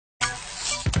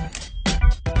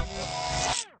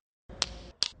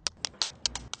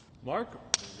Mark?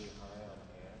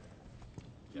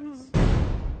 Yes.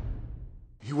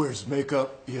 He wears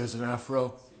makeup. He has an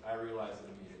afro. I realize it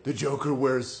immediately. The Joker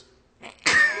wears...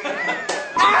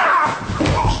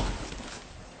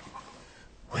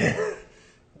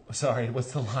 Sorry,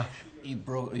 what's the line? You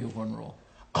have one rule.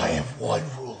 I have one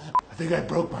rule. I think I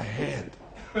broke my hand.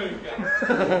 And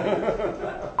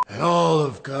all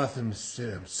of Gotham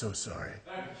City, I'm so sorry.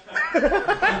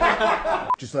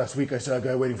 Just last week I saw a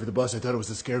guy waiting for the bus. I thought it was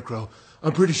the Scarecrow.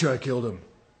 I'm pretty sure I killed him.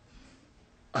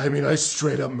 I mean, I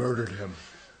straight up murdered him.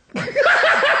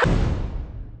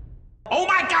 Oh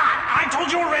my God! I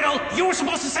told you a riddle, you were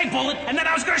supposed to say bullet, and then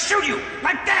I was gonna shoot you!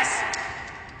 Like this!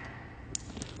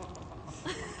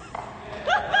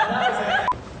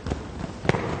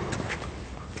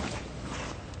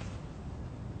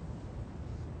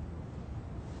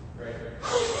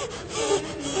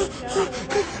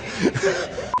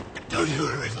 Don't do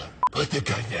a riddle. Put the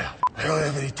gun down. I don't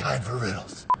have any time for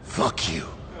riddles. Fuck you.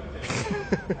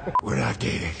 We're not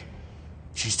dating.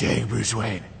 She's dating Bruce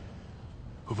Wayne.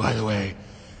 Who, by the way,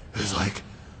 is like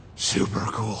super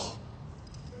cool.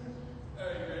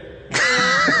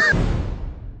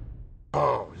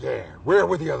 Oh, yeah. Where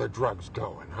were the other drugs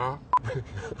going, huh?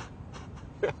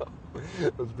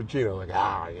 That was Pacino, like,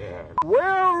 yeah.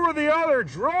 Where were the other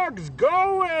drugs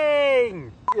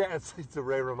going? Yeah, it's a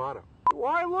Ray Romano. Do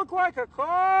I look like a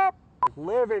cop? I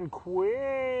live in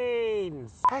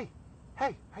Queens. Hey,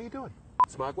 how you doing?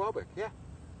 It's Mark Wahlberg, yeah.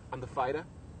 I'm the fighter.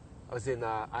 I was in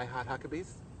I Heart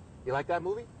Huckabees. You like that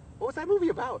movie? What was that movie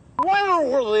about? Where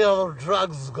were the other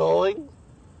drugs going?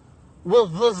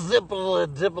 With the zippity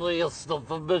dippity, you stuff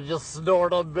them and you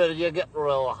snort them and you get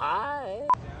real high.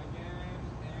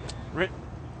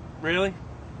 Really?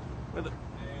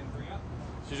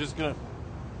 You're just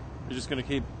gonna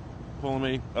keep pulling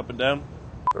me up and down?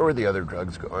 Where were the other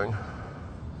drugs going?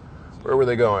 Where were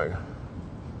they going?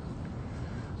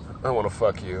 I want to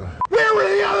fuck you. Where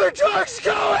were the other drugs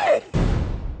going? Oh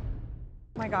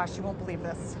my gosh, you won't believe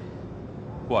this.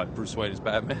 What, Bruce Wayne is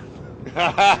Batman?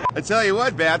 I tell you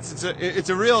what, Bats, it's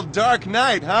a real dark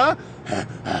night, huh?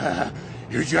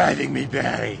 You're driving me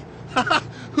batty.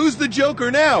 Who's the Joker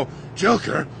now?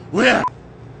 Joker? Where?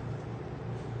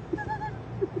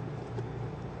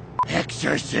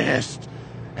 Exorcist!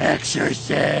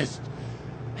 Exorcist!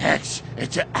 It's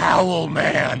an owl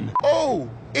man. Oh,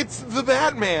 it's the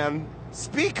Batman.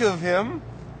 Speak of him.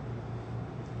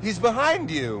 He's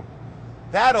behind you.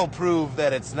 That'll prove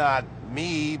that it's not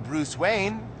me, Bruce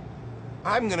Wayne.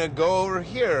 I'm gonna go over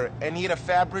here and eat a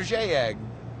Fabergé egg.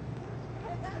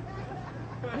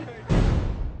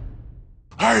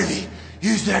 Harvey,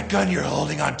 use that gun you're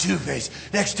holding on Two-Face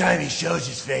next time he shows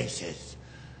his faces.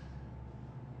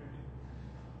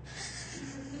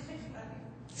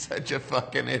 Such a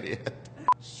fucking idiot.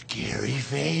 Scary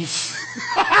face.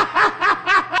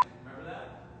 I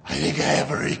think I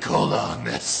have a recall on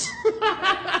this.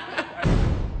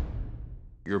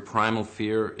 Your primal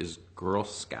fear is Girl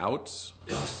Scouts?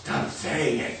 Don't stop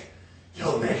saying it.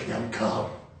 You'll make them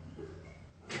come.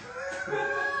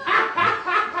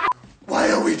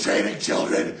 Why are we training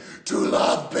children to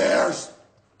love bears?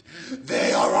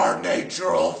 They are our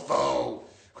natural foe.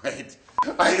 Wait,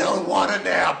 I don't want a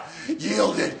nap.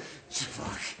 Yield it.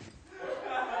 Fuck.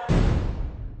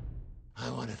 I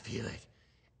want to feel it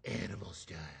animal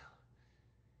style.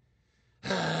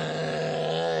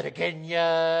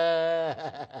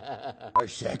 Kenya. Our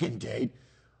second date,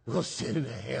 we'll sit in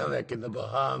a hammock in the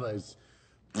Bahamas.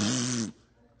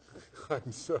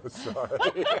 I'm so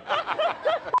sorry.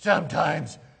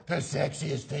 Sometimes the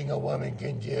sexiest thing a woman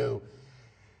can do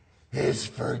is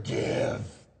forgive.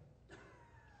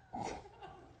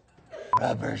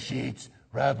 Rubber sheets,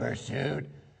 rubber suit,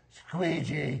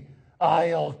 squeegee,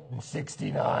 aisle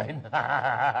 69.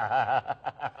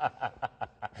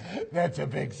 That's a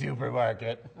big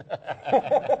supermarket.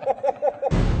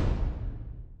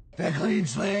 The clean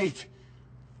slate.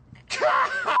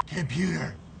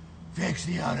 Computer, fix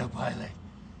the autopilot.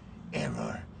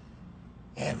 Error.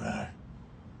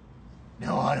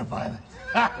 No autopilot.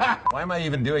 Why am I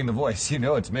even doing the voice? You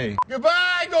know it's me.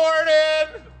 Goodbye,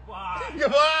 Gordon! Goodbye!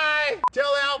 Goodbye!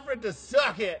 Tell Alfred to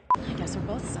suck it! I guess we're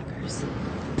both suckers.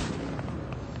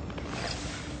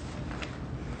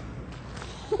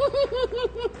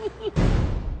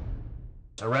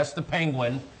 Arrest the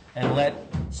Penguin and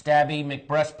let Stabby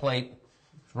McBreastplate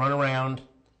run around.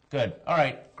 Good. All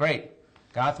right, great.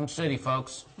 Gotham City,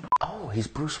 folks. Oh, he's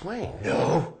Bruce Wayne.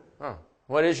 No, Oh,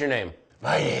 what is your name?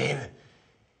 my name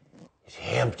is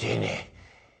Hampton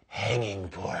Hanging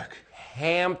Pork.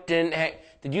 Hampton.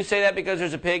 Did you say that because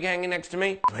there's a pig hanging next to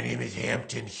me? My name is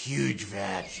Hampton Huge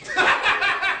Vat.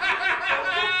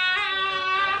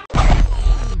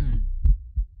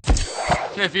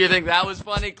 If you think that was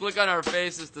funny, click on our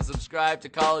faces to subscribe to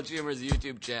College Humor's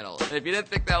YouTube channel. And if you didn't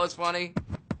think that was funny,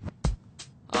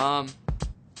 you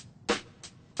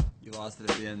lost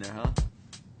it at the end there, huh?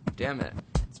 damn it.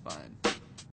 It's fine.